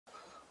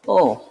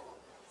Oh,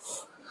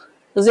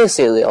 this is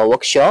a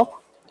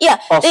workshop? Yeah.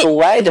 Also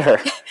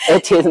wider.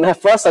 It is my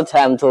first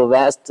time to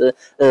visit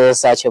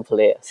such a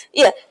place.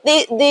 Yeah,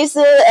 this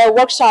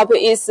workshop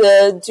is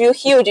too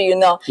huge, you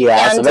know.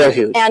 Yes, and, very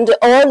huge. And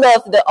all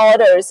of the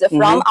orders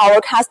from our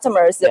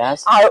customers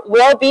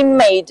will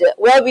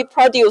be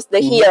produced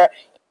here.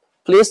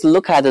 Please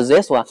look at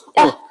this one.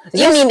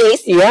 You mean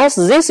this? Yes,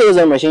 this is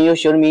the machine you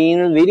showed me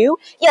in the video.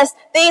 Yes,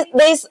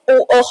 this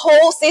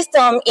whole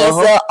system is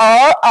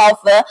all of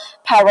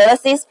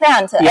pyrolysis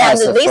plant.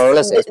 Yes, and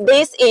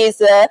this is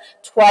a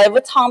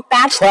 12-ton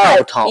batch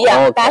 12 ton.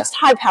 Yeah, batch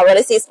type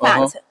pyrolysis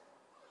plant.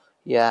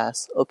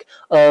 Yes. Okay.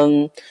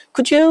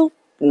 Could you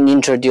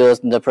introduce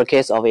the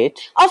process of it?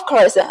 Of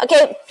course.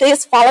 Okay,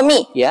 please follow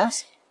me.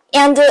 Yes.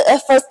 And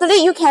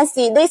firstly, you can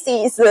see this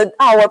is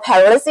our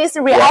pyrolysis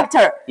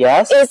reactor.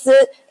 Yeah. Yes.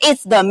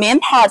 It's the main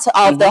part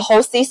of the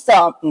whole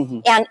system.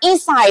 And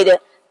inside,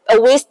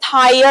 waste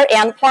tire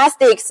and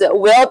plastics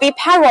will be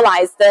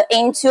pyrolyzed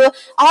into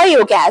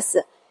oil gas.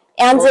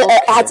 And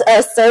at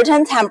a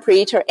certain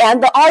temperature,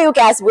 and the oil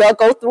gas will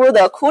go through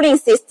the cooling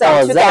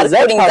system to get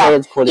cooling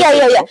down.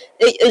 Yeah.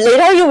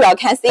 Later you will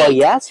can see. Oh,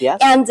 yes.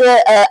 And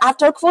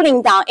after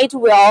cooling down, it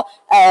will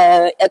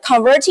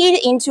convert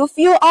it into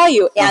fuel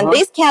oil, and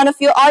this kind of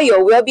fuel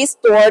oil will be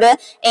stored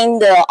in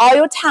the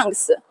oil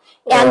tanks.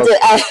 And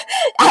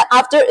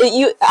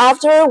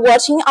after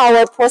watching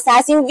our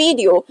processing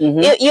video,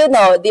 you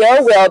know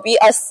there will be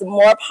a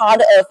small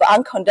part of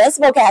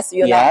uncondensable gas.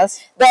 You know,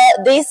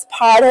 this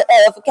part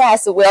of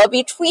gas will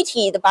be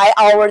treated by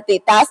our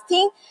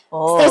dedusting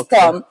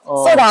system,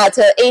 so that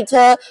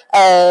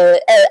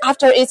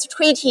after it's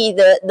treated,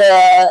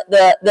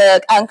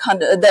 the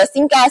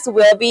syngas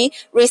will be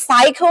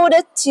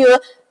recycled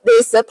to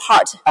this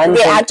part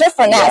reactor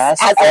furnace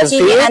as a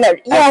heat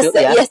energy.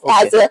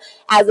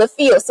 As a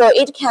fuel, so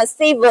it can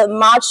save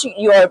much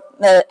your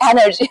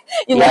energy.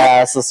 You know?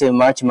 Yes, save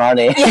much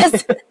money.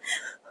 Yes.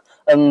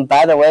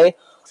 By the way,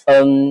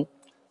 you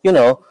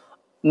know,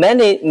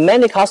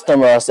 many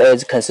customers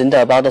is concerned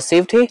about the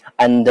safety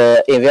and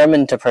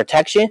environmental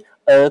protection.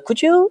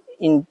 Could you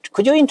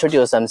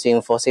introduce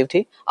something for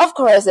safety? Of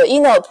course, you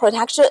know,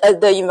 protection,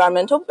 the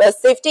environmental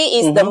safety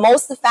is the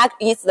most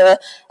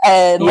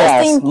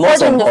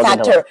most important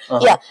factor.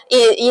 Yeah,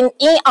 in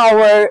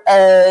our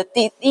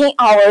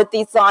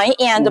design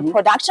and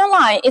production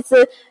line, it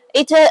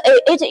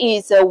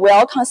is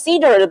well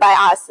considered by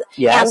us.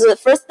 Yes. And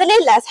firstly,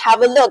 let's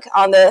have a look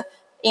on the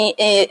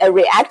a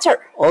reactor.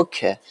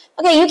 Okay.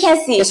 Okay, you can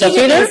see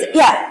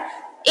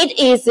it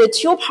is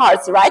two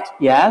parts, right?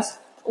 Yes.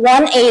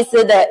 One is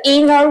the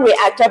inner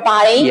reactor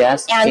body,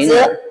 and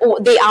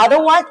the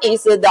other one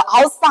is the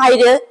outside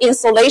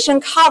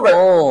insulation cover.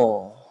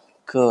 Oh,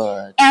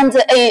 good. And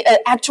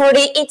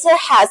actually, it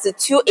has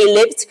two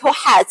elliptical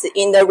heads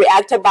in the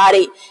reactor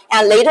body.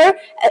 And later,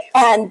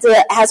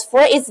 as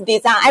for its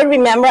design, I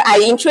remember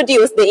I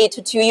introduced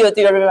it to you.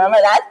 Do you remember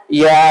that?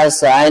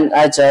 Yes,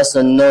 I just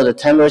know the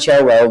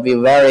temperature will be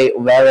very,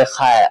 very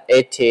high.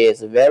 It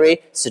is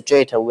very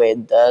strict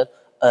with the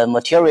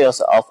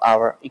materials of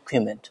our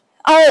equipment.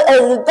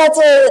 But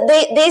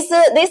this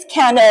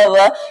kind of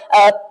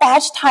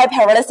batch type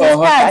pyrolysis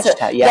plant,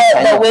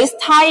 the waste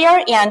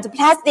tire and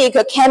plastic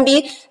can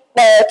be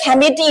dealt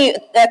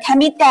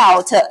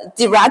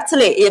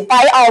directly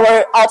by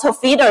our auto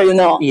feeder. You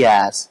know.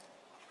 Yes.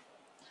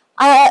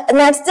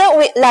 Next,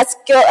 let's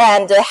go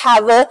and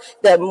have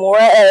the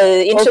more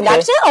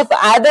introduction of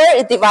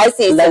other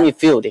devices. Let me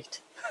feel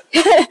it.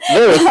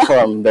 Very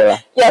firm,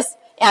 Bella. Yes,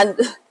 and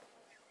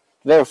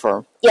very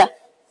firm. Yeah.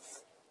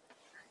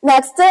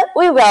 Next,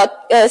 we will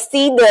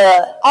see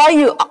the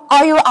oil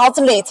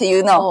outlet,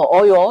 you know. Oh,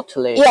 oil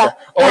outlet. Yeah.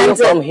 Oil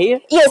from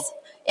here? Yes.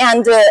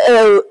 And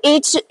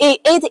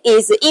it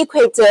is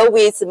equipped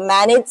with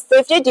many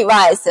safety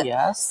devices,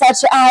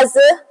 such as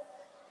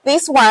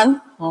this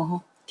one.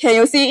 Can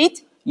you see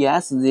it?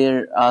 Yes,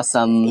 there are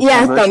some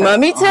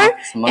thermometer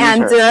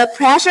and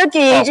pressure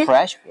gauge. Oh,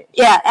 pressure gauge.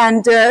 Yeah,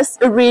 and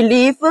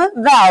relief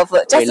valve,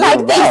 just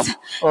like this.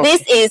 Okay.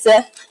 This is,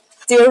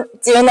 do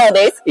you know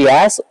this?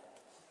 Yes.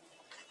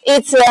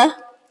 It's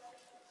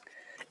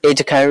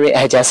it carry.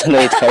 I just know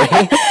it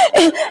carry.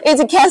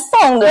 It can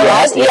sound,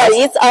 right?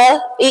 Yes. Yeah,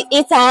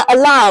 it's an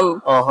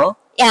alarm.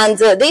 And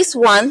this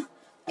one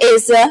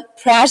is a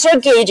pressure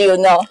gauge, you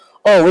know.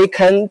 Oh, we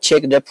can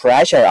check the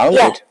pressure on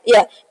it.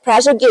 Yeah,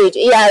 pressure gauge.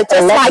 Yeah,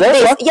 just like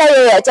this.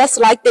 Yeah, just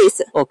like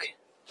this. Okay.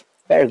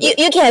 Very good.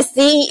 You can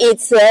see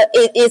its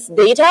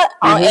data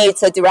on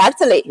it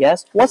directly.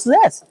 Yes. What's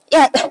this?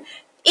 Yeah.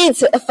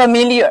 It's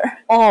familiar.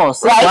 Oh,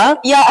 so right?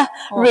 Yeah,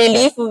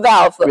 relief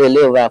valve.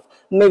 Relief valve.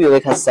 Maybe we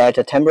can set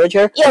a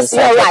temperature. Yes,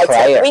 you're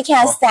right. We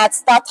can set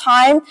start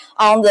time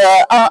on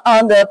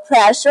the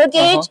pressure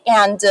gauge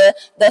and the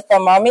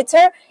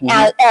thermometer.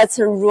 And at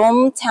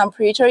room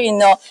temperature, you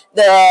know,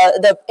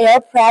 the air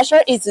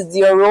pressure is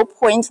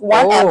 0.1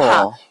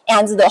 atm,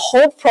 and the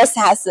whole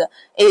process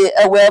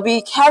will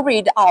be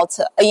carried out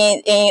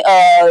in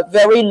a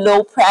very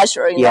low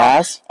pressure. You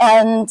know?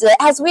 And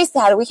as we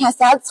said, we can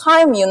set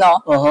time. You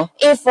know,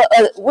 if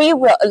we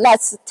will,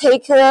 let's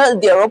take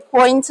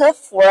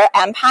 0.4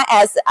 ampere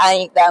as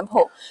an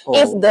example.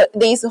 If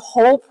this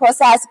whole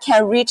process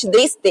can reach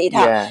this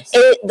data,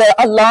 the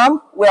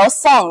alarm will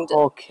sound.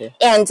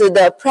 And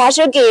the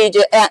pressure gauge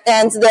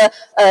and the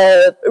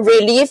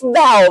relief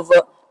valve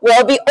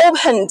will be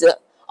opened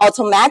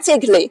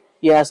automatically.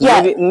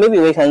 Maybe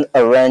we can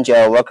arrange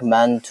a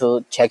workman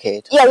to check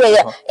it.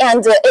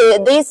 And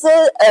this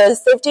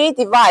safety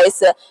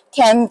device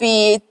can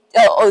be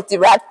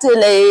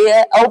directly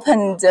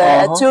opened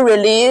to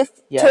release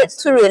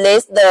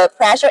the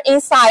pressure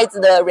inside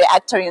the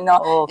reactor. You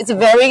know, it's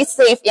very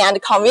safe and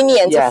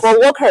convenient for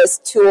workers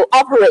to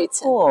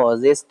operate.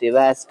 This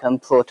device can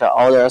put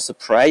all the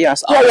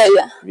pressures out.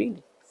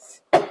 Really,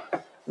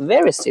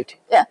 very safety.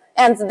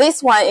 And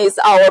this one is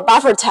our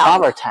buffer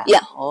tank.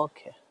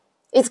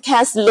 It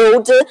can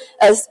slow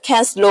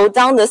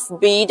down the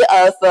speed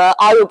of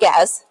oil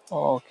gas.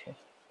 The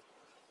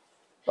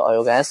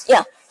oil gas.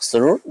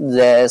 Through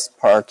this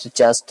part,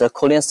 just the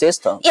cooling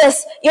system.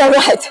 Yes, you're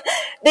right.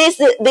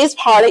 This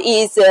part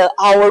is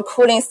our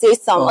cooling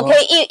system.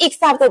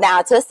 Except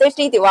that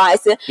safety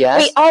device,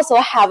 we also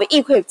have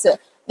equipped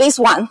this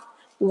one.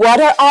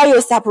 Water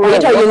oil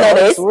separator, you know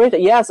this?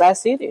 Yes, I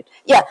see it.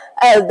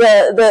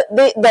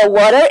 The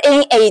water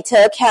in it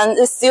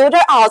can filter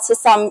out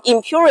some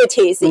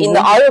impurities in the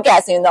oil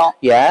gas, you know.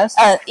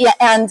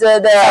 And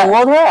the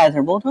water at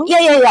the bottom.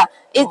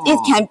 It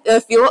can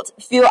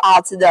fill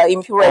out the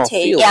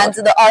impurity, and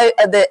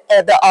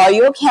the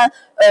oil can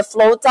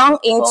flow down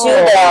into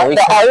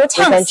the oil tanks.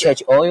 You can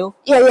change oil.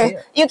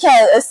 You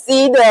can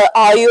see the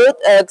oil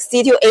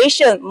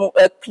situation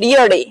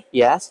clearly.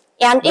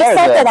 And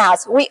except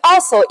that, we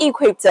also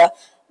equipped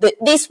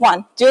this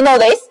one. Do you know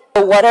this?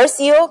 The water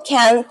seal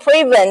can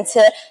prevent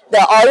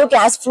the oil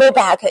gas flow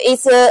back.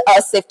 It's a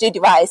safety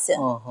device.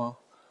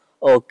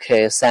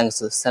 Okay,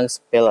 thanks,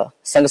 Bella.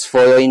 Thanks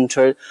for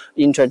your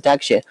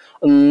introduction.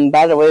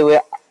 By the way,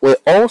 we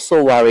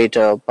also worried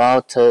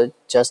about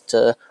just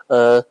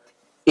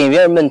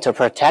environmental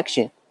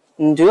protection.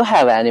 Do you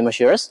have any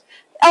measures?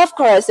 Of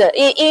course,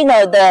 you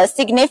know, the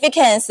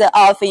significance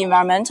of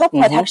environmental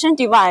protection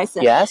device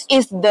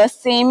is the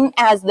same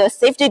as the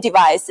safety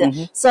device.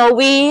 So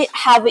we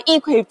have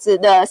equipped the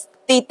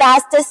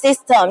dust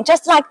system,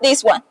 just like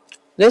this one.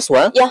 This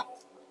one?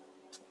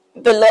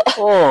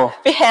 Below,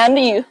 behind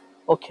you.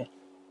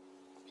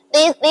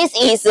 This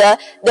is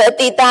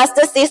the dust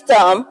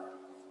system.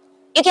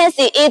 You can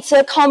see it's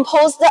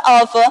composed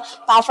of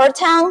buffer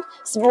tank,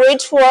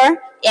 spirator,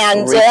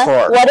 and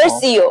water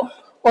seal.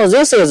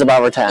 This is a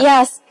buffer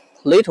tank.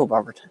 Little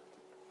buffer tank.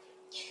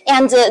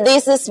 And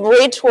this is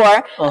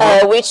spirator,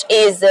 which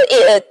is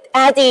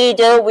added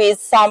with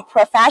some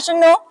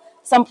professional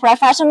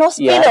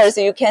speeders.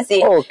 You can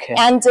see.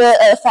 And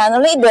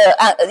finally,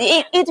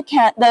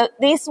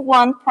 this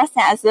one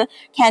process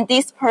can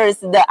disperse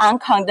the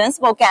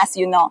uncondensable gas.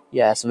 You know.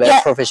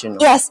 Very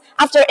professional.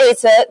 After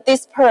it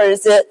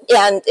disperses,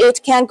 and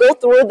it can go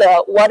through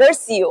the water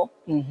seal.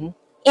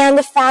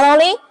 And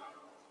finally,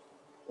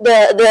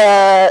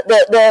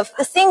 the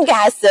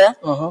syngas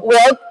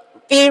will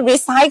be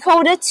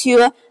recycled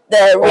to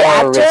the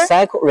reactor.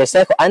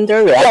 Recycle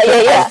under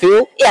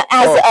reactor.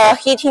 As a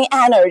heating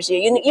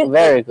energy.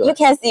 Very good. You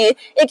can see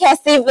it can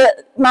save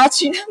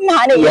much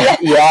money.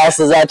 Yes,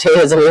 that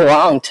is what we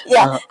want.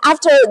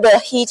 After the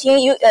heating,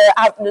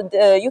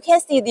 you can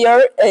see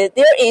there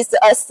is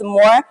a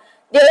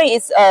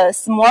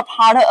small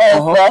part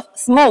of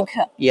smoke.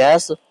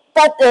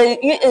 But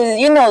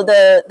you know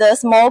the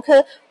smoke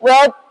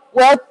will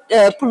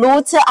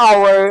pollute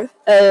our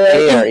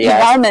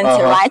environment,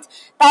 right?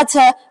 But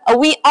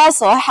we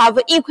also have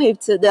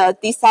equipped the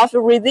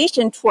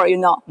desulfurization tool, you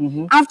know.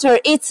 After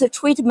its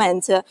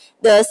treatment, the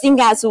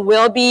syngas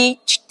will be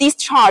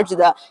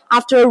discharged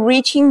after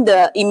reaching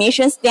the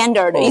emission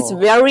standard. It's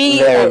very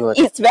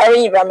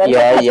environmental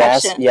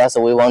protection. Yes,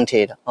 we want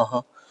it.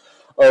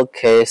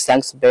 Okay,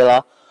 thanks,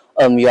 Bella.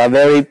 You are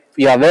very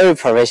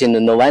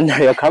professional. No wonder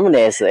your company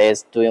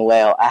is doing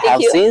well. I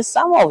have seen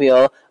some of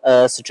your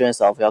strengths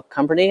of your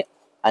company,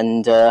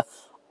 and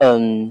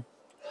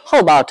how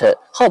about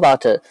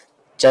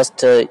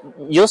just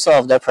use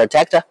of the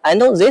protector? I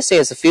know this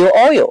is fuel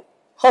oil.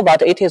 How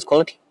about its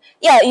quality?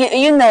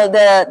 You know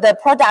the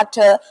product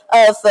of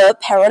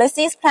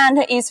pyrolysis plant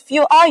is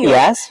fuel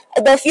oil.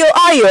 The fuel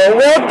oil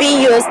will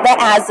be used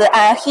as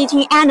a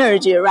heating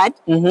energy, right?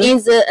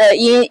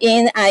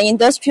 In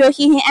industrial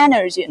heating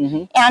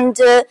energy, and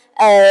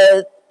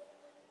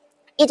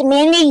it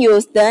mainly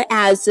used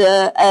as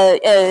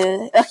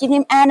a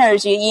heating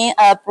energy in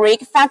a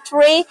brick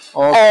factory,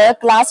 a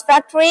glass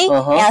factory,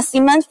 and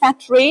cement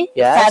factory,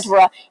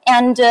 etc.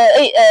 And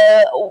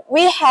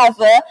we have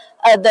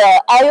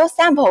the oil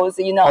samples,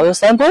 you know. Oil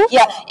sample?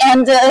 Yeah,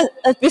 and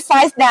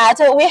besides that,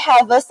 we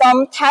have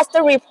some test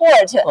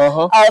report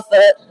of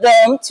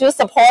them to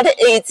support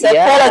its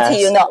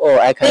quality, you know. Oh,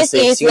 I can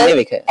see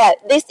significant.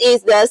 This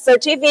is the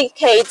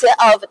certificate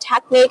of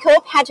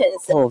technical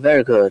patents. Oh,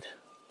 very good.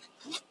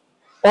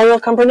 Oil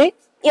company?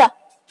 Yeah.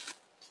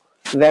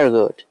 Very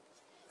good.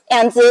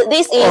 And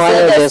this is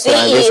the CE.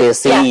 This is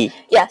CE.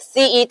 Yeah,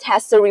 CE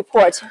test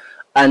report.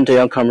 And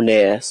your company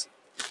is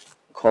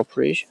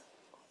corporation?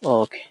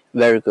 Okay,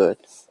 very good.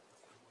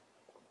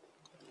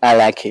 I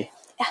like it.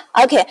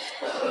 Yeah. Okay.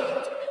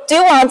 Do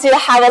you want to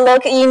have a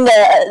look in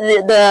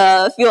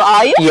the fuel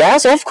oil?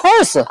 Yes, of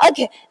course.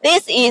 Okay.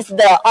 This is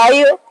the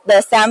oil,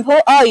 the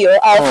sample oil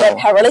of the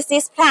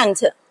pyrolysis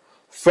plant.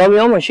 From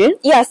your machine?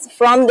 Yes,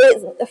 from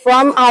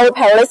our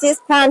pyrolysis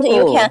plant,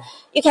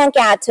 you can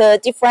get a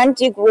different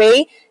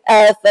degree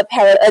of the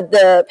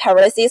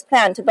pyrolysis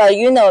plant, but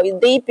you know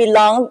they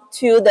belong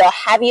to the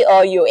heavy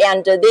oil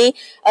and they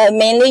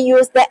mainly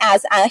used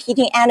as a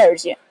heating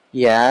energy.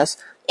 Yes.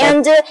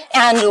 And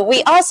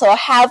we also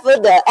have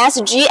the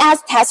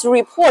SGS test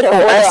report.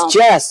 Oh,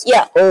 SGS.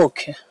 Yeah.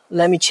 Okay.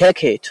 Let me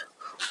check it.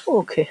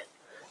 Okay.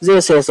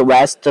 This is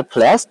West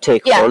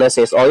plastic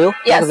pyrolysis oil.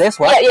 Yes. Like this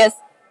one. Yeah, yes.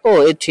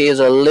 Oh, it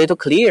is a little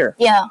clear.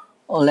 Yeah.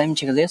 Oh, let me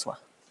check this one.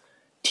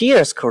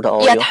 Tears crude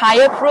oil. Yeah,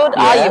 tire crude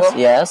oil.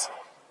 Yes.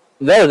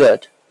 Very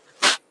good.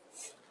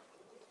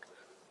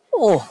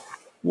 Oh,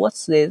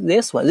 what's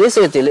this one? This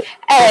is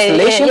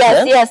distillation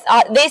plant? Yes.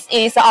 This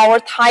is our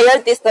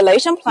tire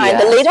distillation plant.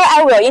 Yes. Later,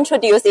 I will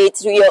introduce it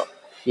to you.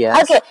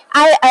 Yes. Okay.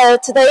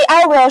 Today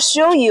I will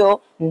show you.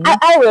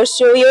 I will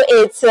show you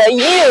its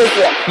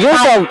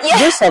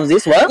use of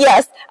this one.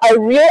 Yes, a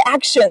real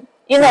action.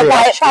 You know,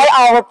 by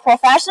our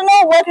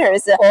professional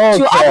workers to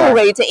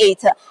operate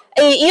it.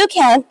 You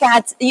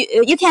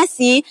can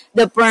see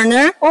the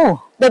burner.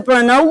 Oh. The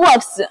burner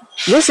works.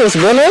 This is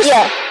burner?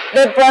 Yeah,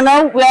 the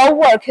burner will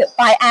work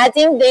by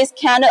adding this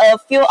kind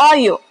of fuel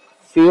oil.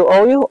 Fuel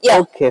oil? Yeah.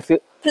 Okay. Fuel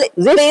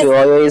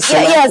oil is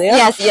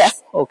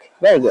yes. Okay,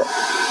 very good.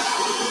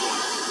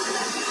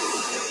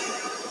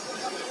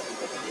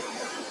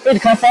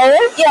 It can fire?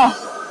 Yeah.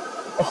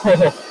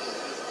 Oh,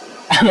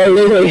 I'm a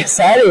little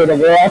excited,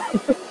 bro.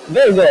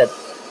 Very good.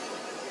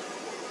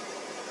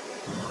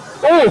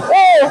 Oh.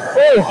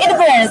 It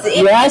burns.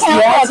 It yes.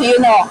 Help, you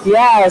know.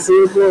 Yes,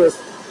 it is.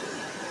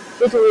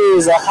 It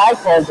is a high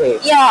quality.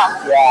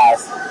 Yeah.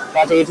 Yes,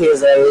 but it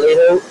is a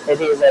little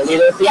dangerous. A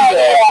little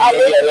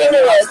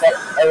dangerous.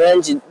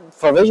 Arranged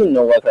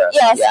provisional worker.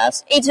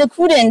 Yes. It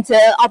couldn't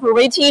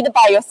operated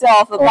by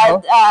yourself,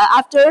 but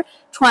after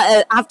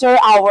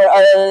our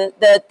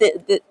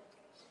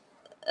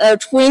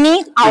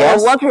training, our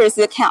workers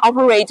can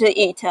operate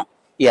it.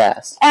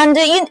 Yes. And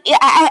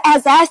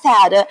as I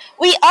said,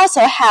 we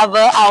also have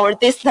our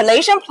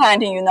distillation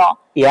plant, you know.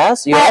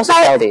 Yes, you also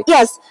said it.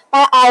 Yes,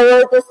 by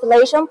our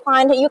distillation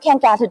plant, you can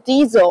get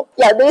diesel.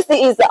 Yeah, this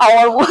is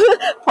our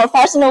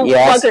professional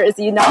workers,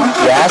 you know.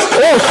 Yes. Oh,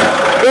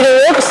 it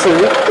works.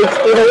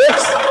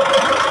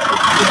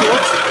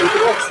 It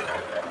works.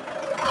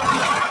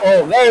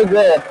 Oh, very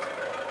good.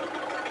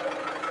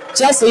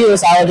 Just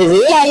use our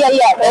disease? Yeah.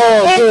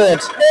 Oh, good.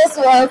 This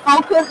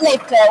focus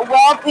lift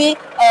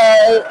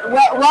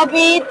will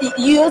be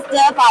used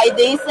by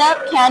this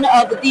kind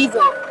of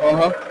diesel.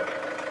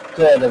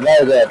 Good,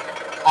 very good.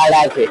 I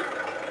like it.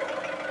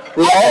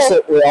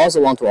 We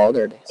also want to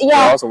order this.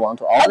 Yeah. We also want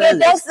to order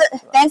this.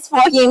 Thanks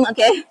for him.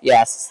 Okay.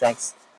 Yes, thanks.